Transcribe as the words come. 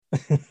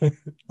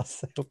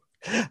So,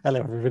 hello,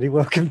 everybody.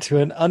 Welcome to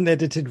an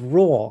unedited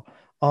raw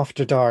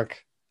after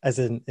dark, as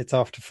in it's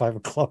after 5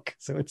 o'clock.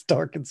 So it's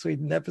dark in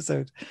Sweden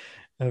episode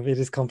of It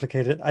Is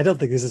Complicated. I don't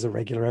think this is a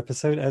regular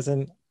episode, as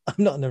in I'm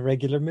not in a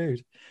regular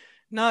mood.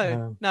 No,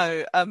 Um,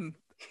 no.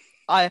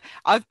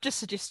 I've just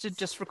suggested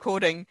just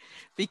recording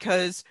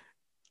because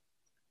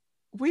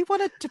we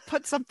wanted to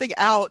put something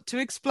out to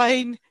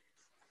explain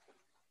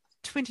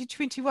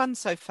 2021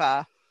 so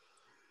far.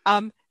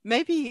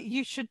 Maybe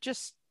you should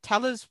just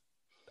tell us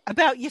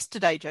about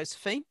yesterday,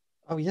 Josephine.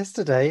 oh,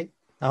 yesterday.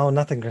 Oh,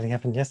 nothing really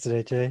happened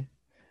yesterday, Jay.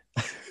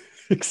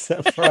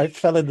 Except for I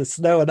fell in the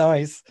snow and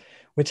ice,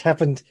 which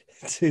happened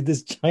to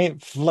this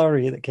giant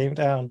flurry that came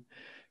down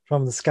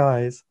from the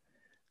skies.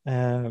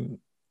 Um,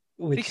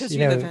 which, Because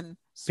you live in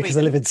because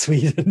I live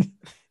Sweden, in Sweden.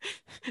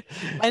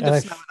 land and of I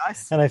snow and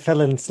ice. and I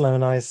fell in snow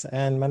and ice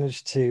and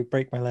managed to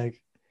break my leg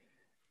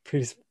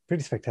pretty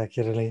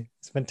spectacularly.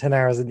 Spent 10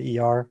 hours in the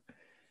ER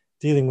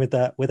dealing with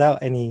that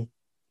without any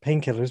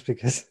painkillers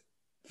because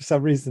for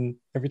some reason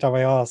every time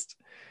I asked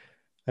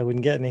I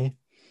wouldn't get any.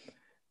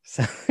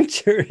 So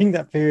during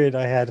that period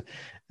I had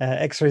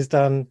x-rays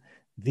done,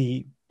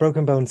 the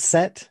broken bone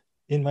set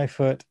in my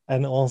foot,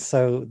 and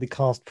also the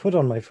cast put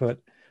on my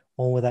foot,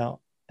 all without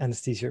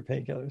anesthesia or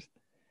painkillers.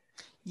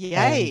 And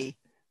Yay.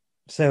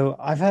 so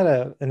I've had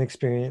an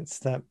experience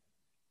that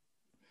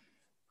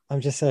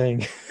I'm just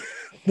saying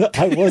that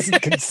I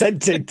wasn't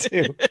consenting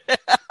to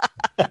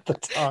at the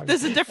time.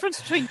 There's a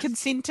difference between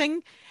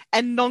consenting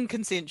and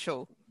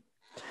non-consensual.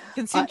 I,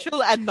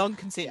 Consensual and I'm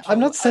non-consensual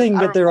not saying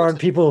are that there aren't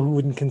important. people who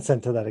wouldn't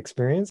consent to that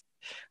experience.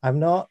 I'm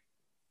not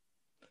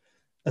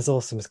as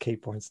awesome as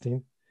Kate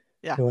Bornstein,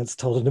 Yeah. who once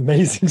told an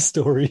amazing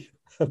story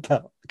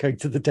about going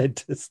to the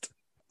dentist.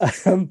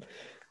 Um,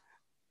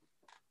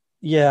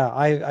 yeah,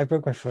 I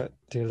broke my foot,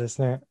 dear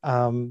listener.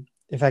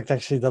 In fact,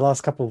 actually, the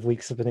last couple of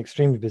weeks have been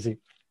extremely busy.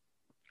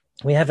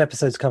 We have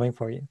episodes coming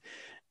for you,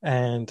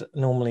 and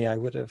normally I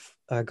would have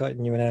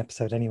gotten you an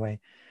episode anyway,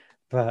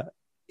 but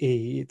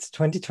it's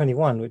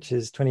 2021, which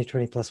is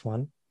 2020 plus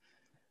one,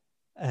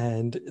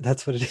 and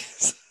that's what it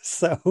is.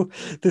 So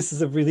this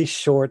is a really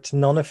short,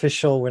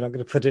 non-official. We're not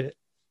going to put it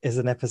as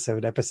an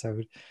episode,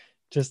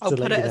 just I'll to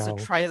put let it you as a know.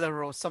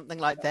 trailer or something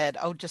like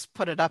that. I'll just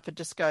put it up and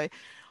just go,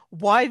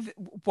 why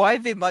why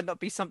there might not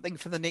be something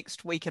for the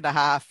next week and a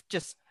half.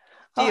 Just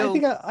deal.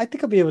 I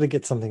think I'll be able to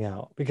get something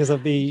out because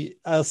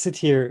I'll sit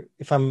here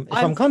if I'm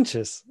I'm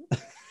conscious.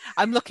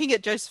 I'm looking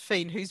at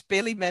Josephine, who's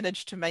barely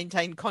managed to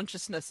maintain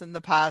consciousness in the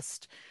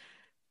past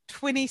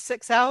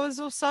 26 hours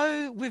or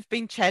so. We've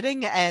been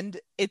chatting and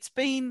it's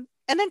been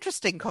an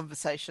interesting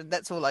conversation.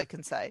 That's all I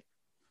can say.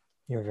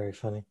 You're very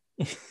funny.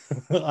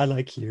 I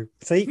like you.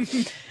 See,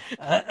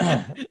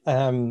 uh,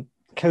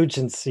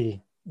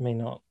 cogency may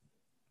not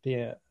be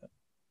a.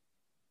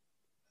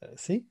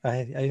 See,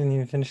 I didn't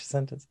even finish the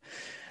sentence.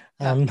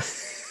 Yeah. Um,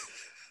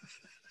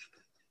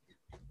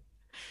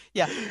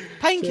 Yeah. Jay,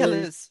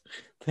 Painkillers.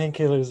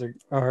 painkillers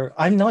are.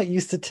 I'm not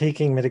used to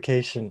taking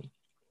medication,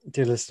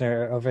 dear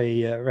listener, of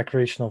a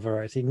recreational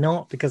variety.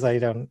 Not because I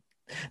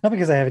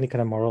have any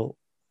kind of moral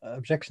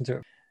objection to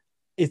it.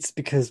 It's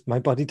because my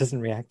body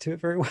doesn't react to it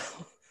very well.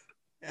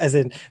 As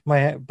in,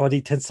 my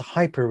body tends to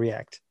hyper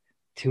react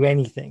to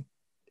anything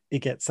it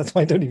gets. That's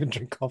why I don't even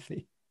drink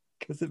coffee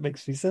because it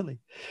makes me silly.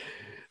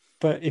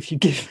 But if you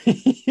give me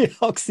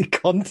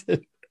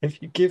Oxycontin,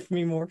 if you give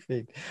me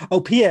morphine,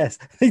 oh, P.S.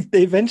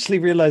 They eventually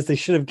realized they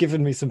should have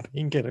given me some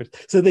painkillers,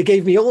 so they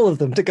gave me all of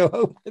them to go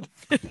home with.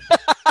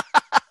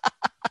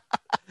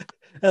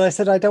 And I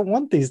said, I don't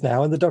want these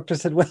now. And the doctor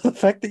said, well, the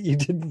fact that you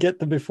didn't get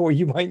them before,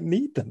 you might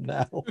need them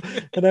now.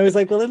 And I was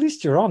like, well, at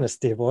least you're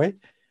honest, dear boy.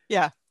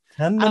 Yeah.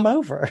 Hand them Um,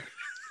 over.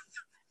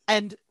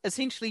 and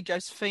essentially,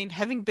 Josephine,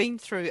 having been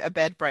through a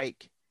bad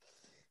break,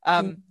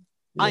 um,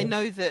 I Yes.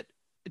 know that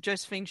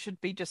Josephine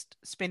should be just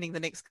spending the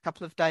next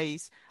couple of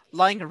days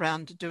lying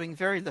around doing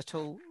very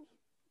little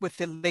with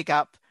their leg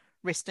up,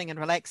 resting and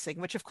relaxing,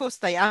 which of course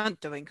they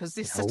aren't doing because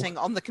they're No. sitting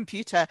on the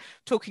computer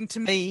talking to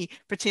me,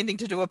 pretending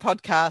to do a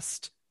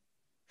podcast.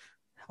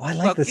 Oh, I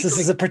like Well, this. This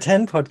is giggling. a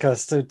pretend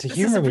podcast to This is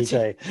humor a me,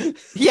 pretend. Jay.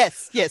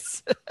 Yes,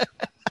 yes.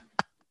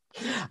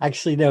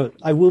 Actually, no,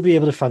 I will be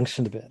able to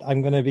function a bit.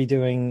 I'm going to be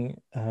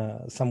doing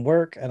some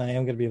work and I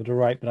am going to be able to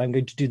write, but I'm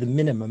going to do the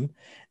minimum.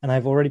 And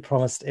I've already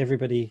promised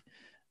everybody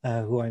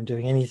who I'm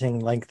doing anything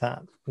like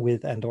that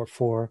with and or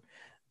for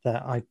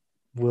that I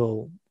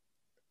will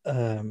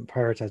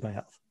prioritize my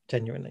health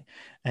genuinely.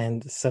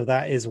 And so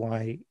that is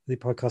why the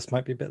podcast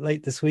might be a bit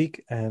late this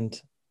week, and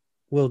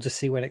we'll just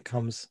see when it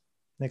comes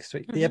next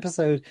week. The Mhm.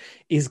 episode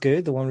is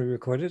good, the one we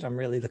recorded. I'm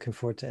really looking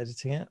forward to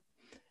editing it.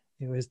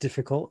 It was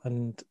difficult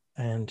and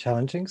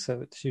challenging, so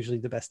it's usually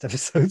the best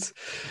episodes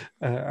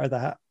are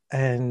that,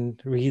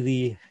 and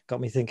really got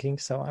me thinking.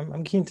 So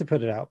I'm keen to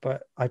put it out,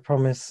 but I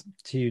promise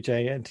to you,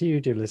 Jay, and to you,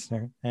 dear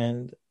listener,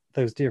 and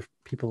those dear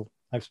people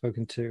I've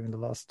spoken to in the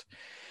last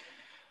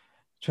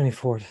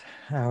 24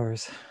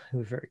 hours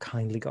who very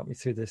kindly got me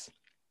through this.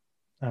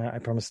 I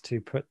promise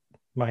to put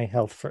my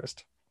health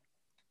first.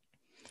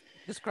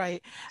 It's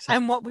great. So,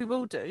 And what we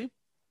will do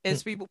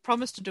is we will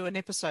promise to do an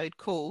episode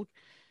called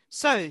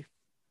 "So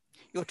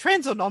You're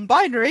Trans or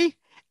Non-Binary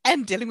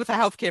and Dealing with a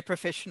Healthcare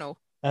Professional,"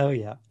 Oh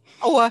yeah.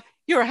 or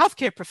you're a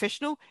healthcare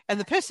professional and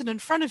the person in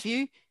front of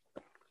you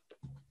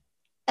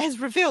has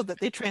revealed that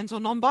they're trans or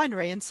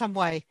non-binary in some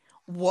way.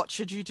 What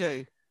should you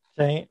do?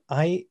 Jay,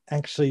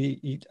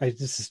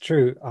 this is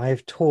true.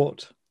 I've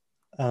taught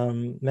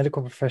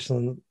medical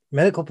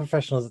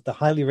professionals at the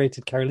highly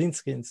rated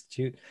Karolinska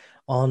Institute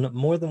on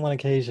more than one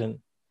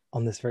occasion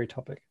on this very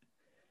topic.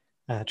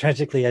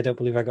 Tragically, I don't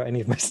believe I got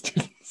any of my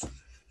students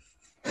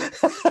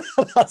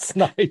last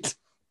night.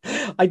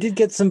 I did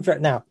get some.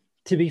 Now,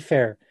 to be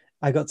fair,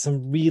 I got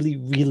some really,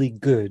 really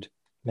good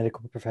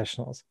medical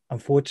professionals.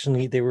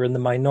 Unfortunately, they were in the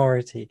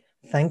minority.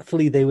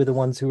 Thankfully, they were the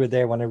ones who were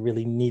there when I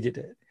really needed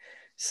it.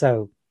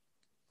 So,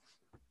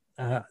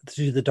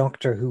 to the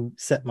doctor who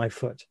set my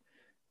foot,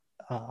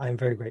 I'm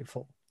very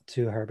grateful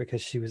to her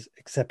because she was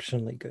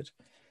exceptionally good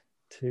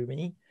to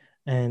me,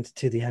 and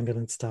to the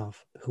ambulance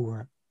staff who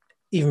were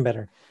even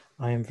better.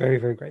 I am very,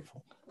 very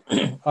grateful.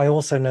 I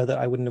also know that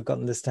I wouldn't have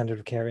gotten this standard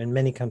of care in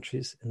many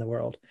countries in the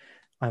world.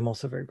 I'm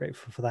also very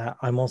grateful for that.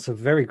 I'm also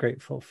very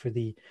grateful for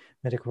the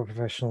medical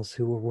professionals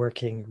who were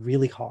working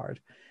really hard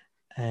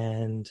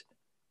and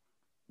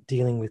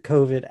dealing with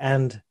COVID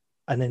and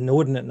an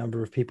inordinate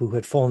number of people who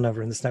had fallen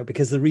over in the snow,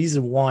 because the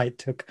reason why it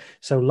took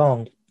so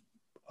long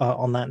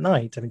on that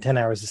night, I mean, 10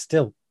 hours is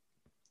still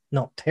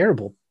not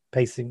terrible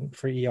pacing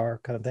for ER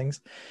kind of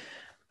things,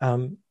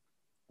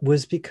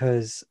 was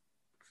because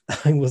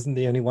I wasn't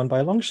the only one by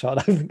a long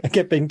shot. I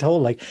kept being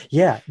told, like,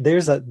 yeah,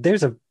 there's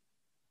a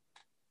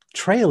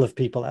trail of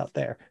people out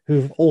there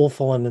who've all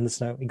fallen in the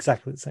snow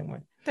exactly the same way.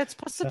 That's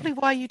possibly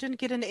why you didn't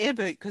get an air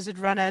boot, because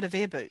it'd run out of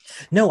air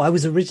boots. No, I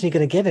was originally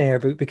going to get an air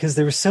boot because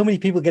there were so many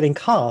people getting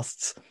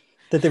casts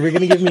that they were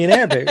going to give me an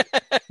air boot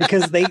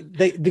because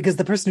because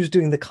the person who's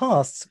doing the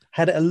casts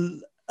had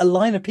a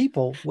line of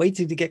people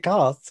waiting to get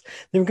casts.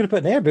 They were going to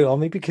put an air boot on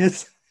me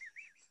because...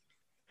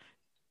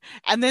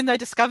 And then they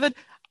discovered,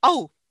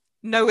 oh,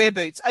 no air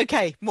boots.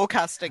 Okay, more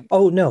casting.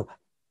 Oh, no.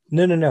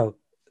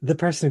 The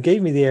person who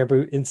gave me the air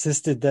boot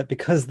insisted that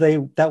because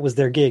that was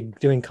their gig,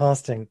 doing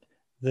casting,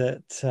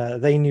 that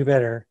they knew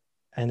better,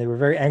 and they were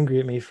very angry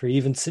at me for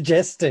even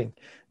suggesting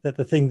that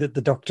the thing that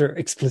the doctor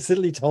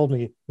explicitly told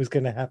me was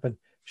going to happen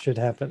should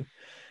happen.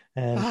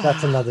 And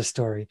that's another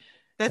story.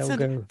 That's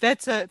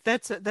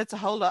a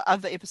whole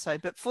other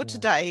episode. But for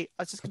today,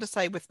 I was just going to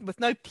say, with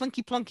no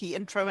plinky plonky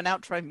intro and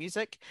outro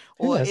music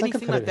or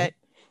anything like that,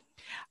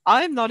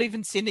 I'm not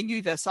even sending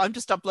you this. I'm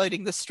just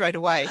uploading this straight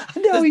away.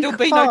 No, There'll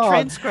be no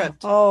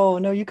transcript. Oh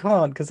no, you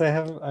can't, because I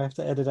have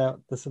to edit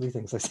out the silly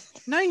things I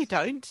said. No, you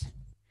don't.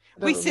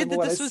 We said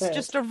that this was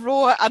just a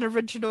raw,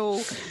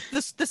 unoriginal.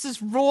 This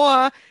is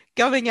raw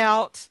going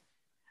out.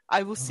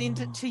 I will send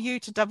it to you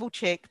to double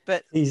check,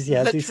 but please,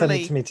 yeah, do send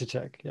it to me to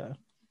check. Yeah.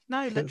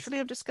 No, literally,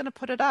 I'm just going to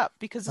put it up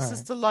because this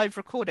is the live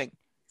recording.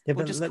 Yeah,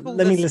 but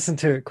let me listen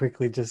to it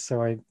quickly just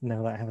so I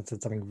know that I haven't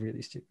said something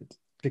really stupid.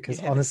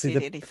 Because honestly,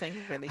 anything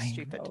really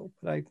stupid. Know,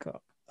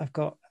 but I've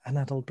got an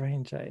adult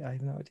brain, Jay. I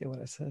have no idea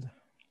what I said.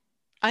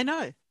 I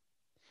know.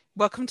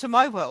 Welcome to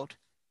my world.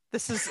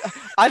 This is.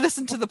 I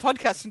listen to the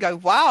podcast and go,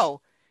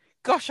 "Wow,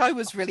 gosh, I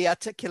was really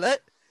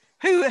articulate."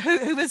 Who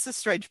is this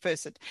strange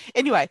person?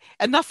 Anyway,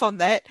 enough on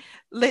that.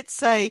 Let's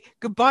say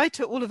goodbye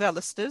to all of our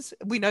listeners.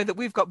 We know that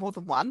we've got more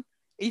than one,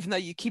 even though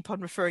you keep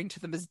on referring to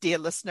them as dear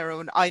listener,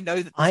 and I know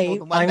that there's more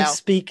than one now. I'm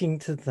speaking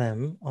to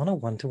them on a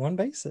one-to-one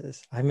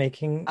basis. I'm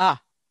making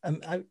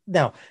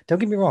now, don't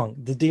get me wrong.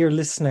 The dear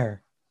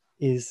listener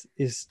is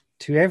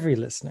to every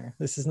listener.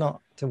 This is not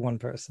to one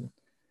person.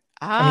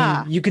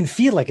 I mean, you can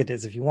feel like it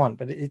is if you want,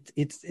 but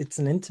it's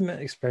an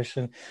intimate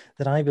expression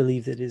that I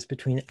believe that is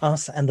between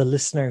us and the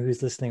listener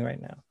who's listening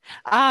right now.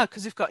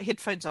 Because we've got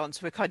headphones on,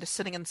 so we're kind of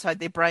sitting inside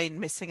their brain,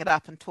 messing it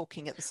up and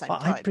talking at the same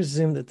time. I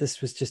presume that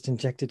this was just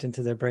injected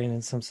into their brain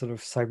in some sort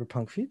of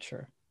cyberpunk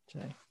future,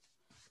 Jay.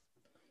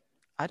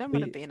 I don't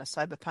want to be in a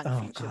cyberpunk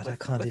future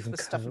with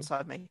with stuff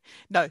inside me.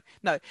 No.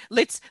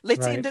 Let's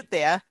end it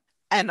there.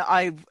 And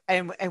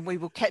we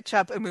will catch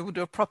up and we will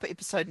do a proper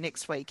episode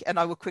next week. And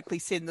I will quickly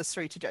send this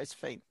through to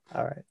Josephine.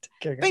 All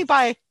right.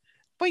 Bye.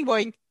 Boing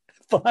boing.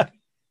 Bye.